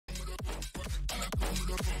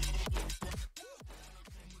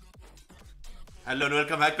Hello and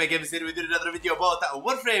welcome back Games here. We did another video about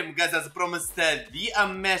Warframe, guys. As promised, the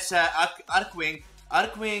AMESHA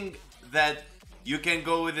Archwing that you can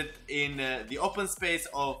go with it in the open space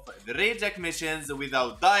of the Ragejack missions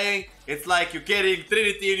without dying. It's like you're carrying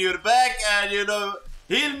Trinity in your back and, you know,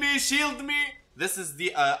 heal me, shield me. This is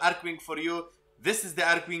the Archwing for you. This is the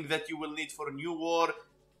Archwing that you will need for New War.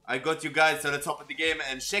 I got you guys, so let's hop in the game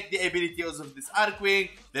and check the abilities of this Archwing.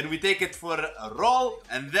 Then we take it for a roll,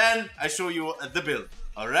 and then I show you the build.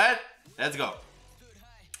 Alright, let's go.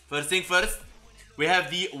 First thing first, we have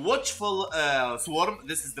the Watchful Swarm.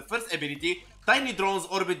 This is the first ability. Tiny drones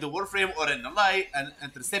orbit the warframe or an ally and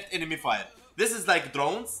intercept enemy fire. This is like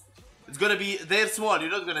drones. It's gonna be, they're small, you're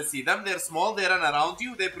not gonna see them. They're small, they run around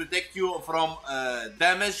you, they protect you from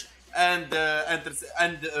damage and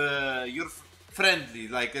you're friendly.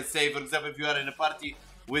 Like, let's say for example, if you are in a party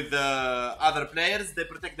with other players, they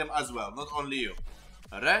protect them as well, not only you.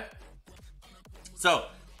 Alright, so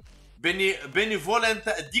benevolent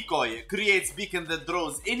decoy creates beacon that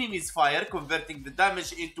draws enemies fire, converting the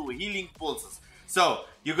damage into healing pulses. So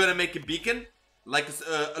you're gonna make a beacon like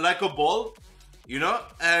a ball, you know,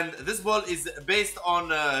 and this ball is based on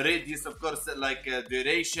radius, of course, like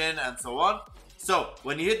duration and so on. So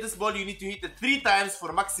when you hit this ball, you need to hit it 3 times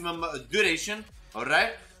for maximum duration.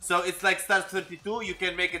 Alright, so it's like start 32, you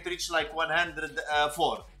can make it reach like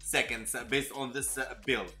 104 seconds based on this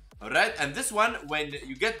build. Alright, and this one, when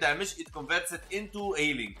you get damage, it converts it into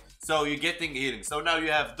healing. So you're getting healing. So now you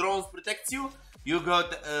have drones protects you. You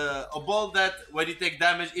got a ball that when you take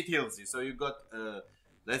damage, it heals you. So you got,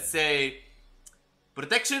 let's say,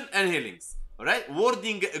 protection and healings. Alright,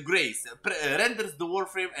 warding grace renders the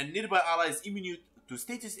warframe and nearby allies immune to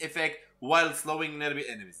status effect while slowing nearby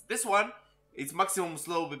enemies. This one, it's maximum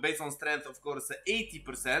slow based on strength, of course, 80%.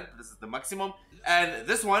 This is the maximum. And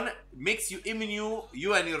this one makes you immune,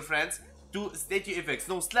 you and your friends, to status effects.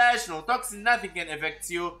 No slash, no toxin, nothing can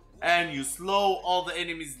affect you, and you slow all the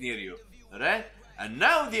enemies near you. Alright, and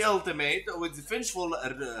now the ultimate with the Vengeful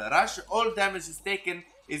Rush. All damage is taken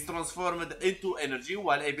is transformed into energy,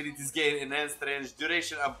 while abilities gain enhanced range,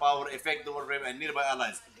 duration, and power, affect the warframe and nearby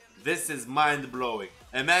allies. This is mind-blowing.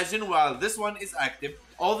 Imagine while this one is active,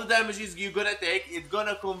 all the damages you're gonna take, it's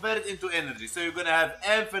gonna convert into energy. So you're gonna have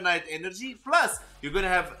infinite energy, plus you're gonna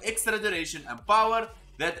have extra duration and power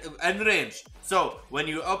and range. So when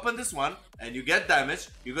you open this one and you get damage,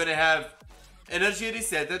 you're gonna have energy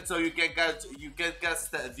resetted. So you can cast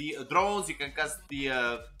the drones, you can cast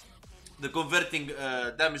the converting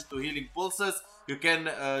damage to healing pulses. You can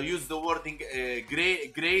use the warding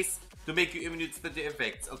grace to make you immune to static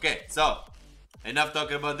effects. Okay, so enough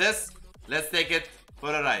talking about this. Let's take it for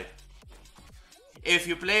a ride. If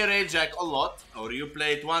you play Ragejack a lot, or you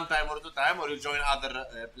play it 1 time or 2 times, or you join other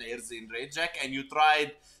players in Ragejack and you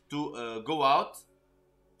tried to go out,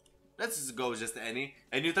 let's just go just any,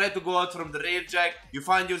 and you try to go out from the Ragejack, you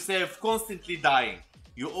find yourself constantly dying.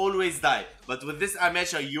 You always die. But with this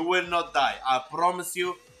AMESHA, you will not die. I promise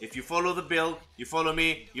you, if you follow the build, you follow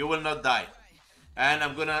me, you will not die. And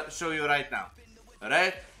I'm gonna show you right now.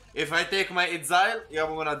 Alright? If I take my exile, yeah,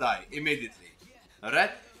 I'm gonna die immediately.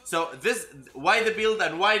 Alright? So this, why the build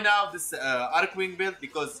and why now this Archwing build?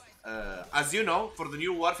 Because as you know, for the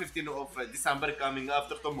new war, 15th of December coming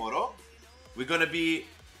after tomorrow, we're gonna be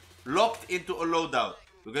locked into a loadout.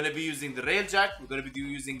 We're gonna be using the Railjack, we're gonna be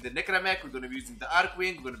using the Necramech, we're gonna be using the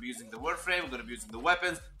Archwing, we're gonna be using the Warframe, we're gonna be using the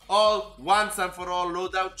weapons. All once and for all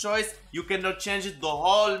loadout choice. You cannot change it the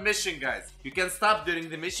whole mission, guys. You can stop during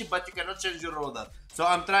the mission, but you cannot change your loadout. So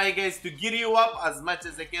I'm trying, guys, to gear you up as much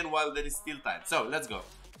as I can while there is still time. So let's go.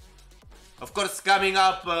 Of course, coming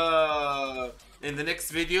up in the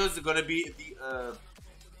next videos, gonna be the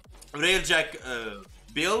Railjack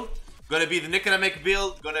build. Gonna be the Necramech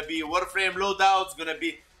build, gonna be Warframe loadouts, gonna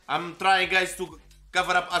be... I'm trying, guys, to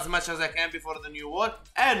cover up as much as I can before the new war.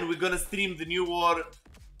 And we're gonna stream the new war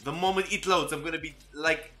the moment it loads. I'm gonna be,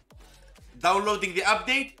 like, downloading the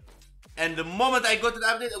update. And the moment I go to the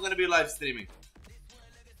update, I'm gonna be live streaming.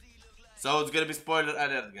 So it's gonna be spoiler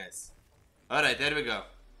alert, guys. Alright, there we go.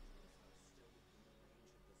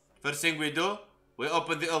 First thing we do, we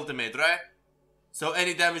open the ultimate, right? So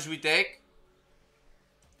any damage we take,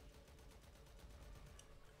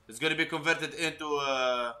 it's gonna be converted into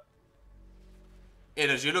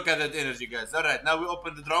energy. Look at that energy, guys. Alright, now we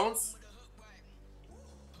open the drones.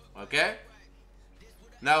 Okay.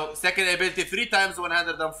 Now, second ability, 3 times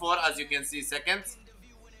 104, as you can see, seconds.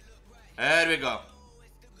 There we go.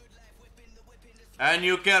 And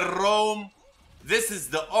you can roam. This is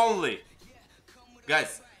the only,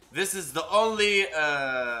 guys, this is the only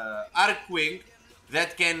Archwing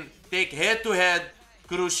that can take head-to-head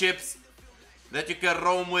cruise ships, that you can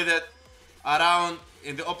roam with it around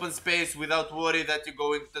in the open space without worry that you're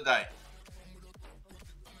going to die.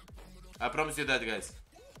 I promise you that, guys.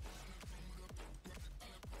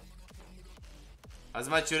 As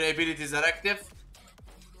much your abilities are active.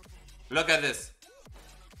 Look at this.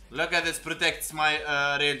 Look at this, protects my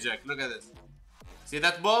railjack. Look at this. See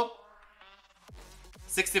that ball?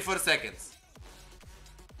 64 seconds.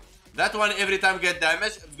 That one, every time get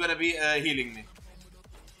damage, it's gonna be healing me.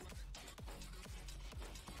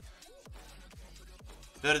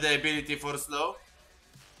 Third ability for slow.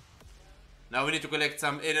 Now we need to collect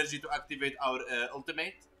some energy to activate our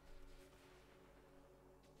ultimate.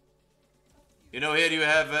 You know, here you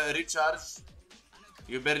have recharge.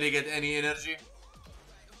 You barely get any energy.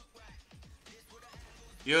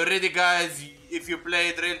 You already, guys, if you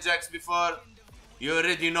played railjacks before, you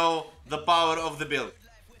already know the power of the build.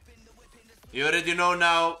 You already know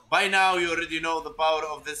now, by now you already know the power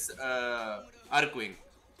of this Archwing.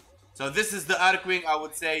 So this is the Archwing I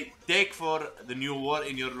would say take for the new war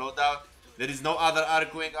in your loadout. There is no other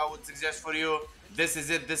Archwing I would suggest for you. This is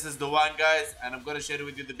it, this is the one, guys, and I'm gonna share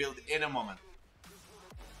with you the build in a moment.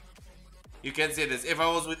 You can see this. If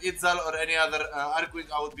I was with Itzal or any other Archwing,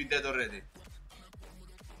 I would be dead already.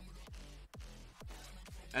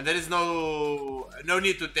 And there is no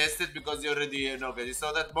need to test it because you already know, guys. You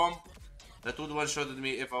saw that bomb? That would one-shotted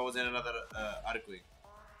me if I was in another Archwing.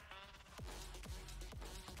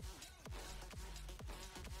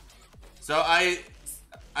 So I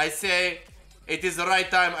say it is the right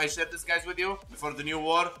time I share this, guys, with you before the new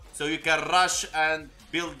war, so you can rush and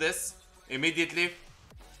build this immediately.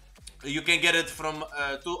 You can get it from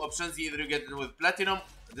two options. Either you get it with platinum,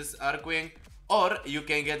 this Archwing, or you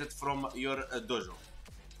can get it from your dojo.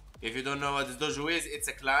 If you don't know what this dojo is, it's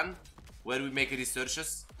a clan where we make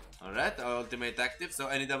researches. Alright, our ultimate active. So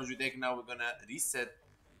any damage we take now, we're gonna reset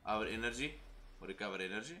our energy or recover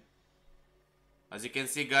energy. As you can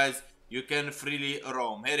see, guys, you can freely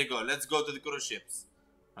roam. Here you go. Let's go to the cruise ships.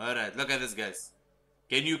 Alright, look at this, guys.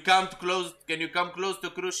 Can you come close? Can you come close to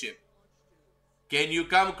a cruise ship? Can you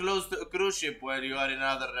come close to a cruise ship where you are in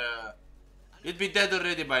another? You'd be dead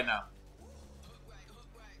already by now.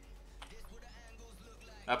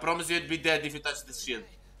 I promise you'd be dead if you touch this shield.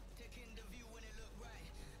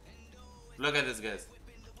 Look at this, guys.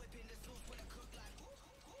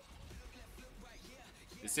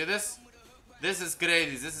 You see this? This is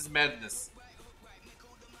crazy. This is madness.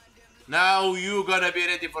 Now you gonna be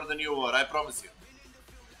ready for the new war. I promise you.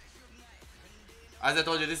 As I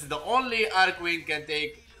told you, this is the only Archwing can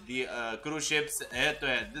take the cruise ships head to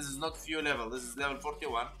head. This is not few level. This is level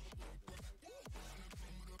 41.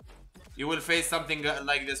 You will face something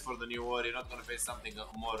like this for the new war. You're not gonna face something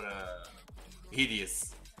more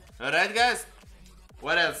hideous. Alright, guys.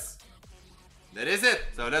 What else? That is it.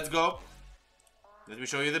 So let's go. Let me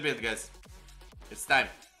show you the build, guys. It's time.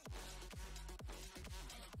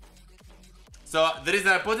 So the reason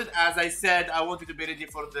I put it, as I said, I wanted to be ready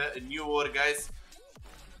for the new war, guys.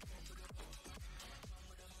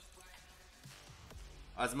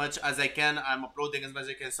 As much as I can, I'm uploading as much as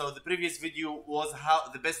I can. So the previous video was how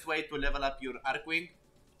the best way to level up your Archwing.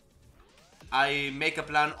 I make a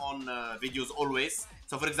plan on videos always.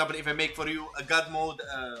 So for example, if I make for you a God mode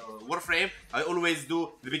warframe, I always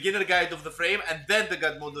do the beginner guide of the frame and then the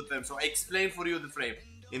God mode of them. So I explain for you the frame.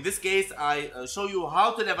 In this case, I show you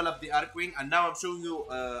how to level up the Archwing, and now I'm showing you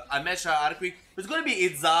AMESHA Archwing. It's going to be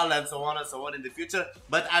Itzal and so on in the future,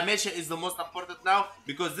 but AMESHA is the most important now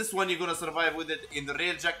because this one you're going to survive with it in the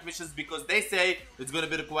railjack missions because they say it's going to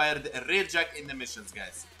be required a railjack in the missions,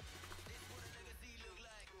 guys.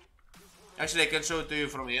 Actually, I can show it to you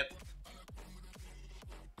from here.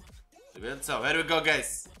 So here we go,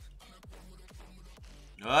 guys.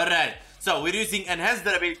 Alright, so we're using enhanced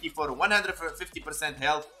durability for 150%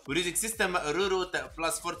 health. We're using system reroute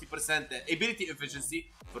plus 40% ability efficiency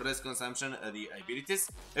for less consumption the abilities.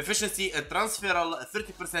 Efficiency transferal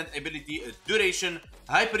 30% ability duration.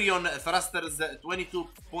 Hyperion thrusters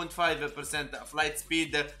 22.5% flight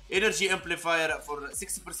speed. Energy amplifier for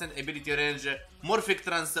 60% ability range. Morphic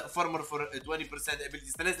transformer for 20% ability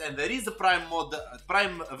strength. And there is a prime mode,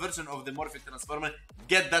 prime version of the morphic transformer.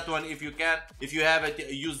 Get that one if you can. If you have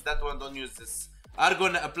it, use that one. Don't use this.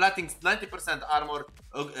 Argon plating 90% armor,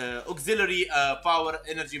 auxiliary power,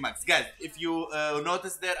 energy max. Guys, if you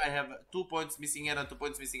notice there, I have 2 points missing here and 2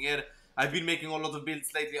 points missing here. I've been making a lot of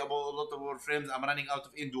builds lately about a lot of warframes. I'm running out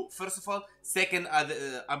of Indo, first of all. Second,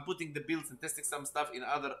 I'm putting the builds and testing some stuff in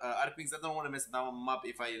other Archwings. I don't want to mess down map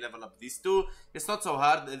if I level up these two. It's not so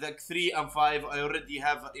hard. Like 3 and 5, I already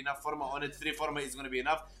have enough forma on it. 3 forma is going to be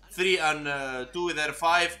enough. 3 and 2, they're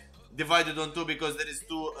 5. Divided on 2 because there is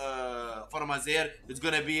 2 formas here. It's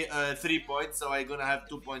going to be 3 points. So I'm going to have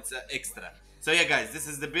 2 points extra. So yeah, guys, this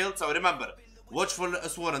is the build. So remember, Watchful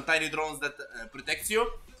Swarm, tiny drones that protects you.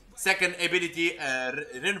 Second ability,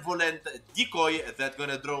 Renvolent Decoy, that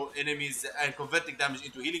gonna draw enemies and converting damage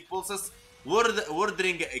into healing pulses.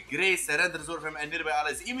 Wardering Grace, renders warframe and nearby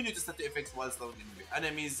allies immune to static effects while slowing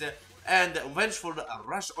enemies. And Vengeful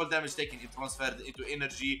Rush, all damage taken is transferred into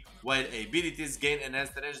energy, while abilities gain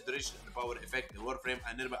enhanced range, duration, and power effect in warframe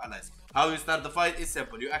and nearby allies. How you start the fight is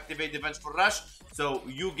simple. You activate the Vengeful Rush, so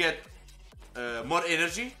you get more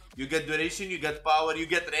energy, you get duration, you get power, you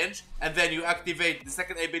get range, and then you activate the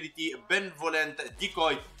second ability, Benevolent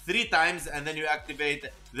Decoy, 3 times, and then you activate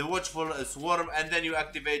the Watchful Swarm, and then you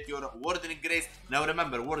activate your Warden Grace. Now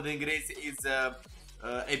remember, Warden Grace is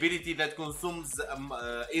ability that consumes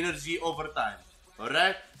energy over time.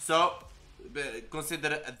 Alright, so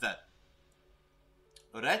consider that.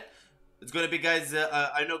 Alright. It's gonna be, guys,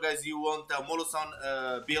 I know, guys, you want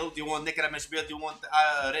Molosan build, you want Necramesh build, you want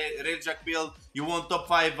Railjack build, you want top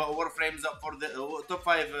 5 warframes for the top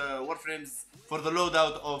 5 warframes for the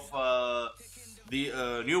loadout of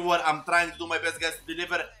the new war. I'm trying to do my best, guys, to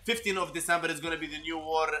deliver. 15th of December is gonna be the new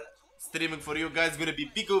war streaming for you guys. It's gonna be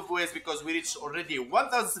big giveaways because we reached already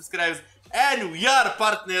 1,000 subscribers and we are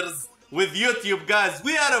partners with YouTube, guys.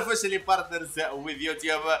 We are officially partners with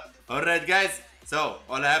YouTube. Alright, guys. So,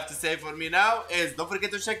 all I have to say for me now is don't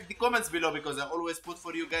forget to check the comments below because I always put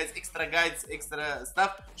for you guys extra guides, extra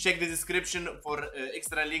stuff. Check the description for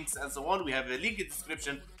extra links and so on. We have a link in the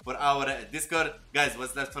description for our Discord. Guys,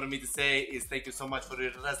 what's left for me to say is thank you so much for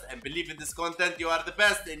your trust and believe in this content. You are the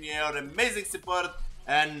best and your amazing support.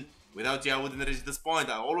 And without you, I wouldn't reach this point.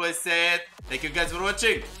 I always say it. Thank you guys for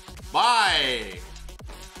watching. Bye!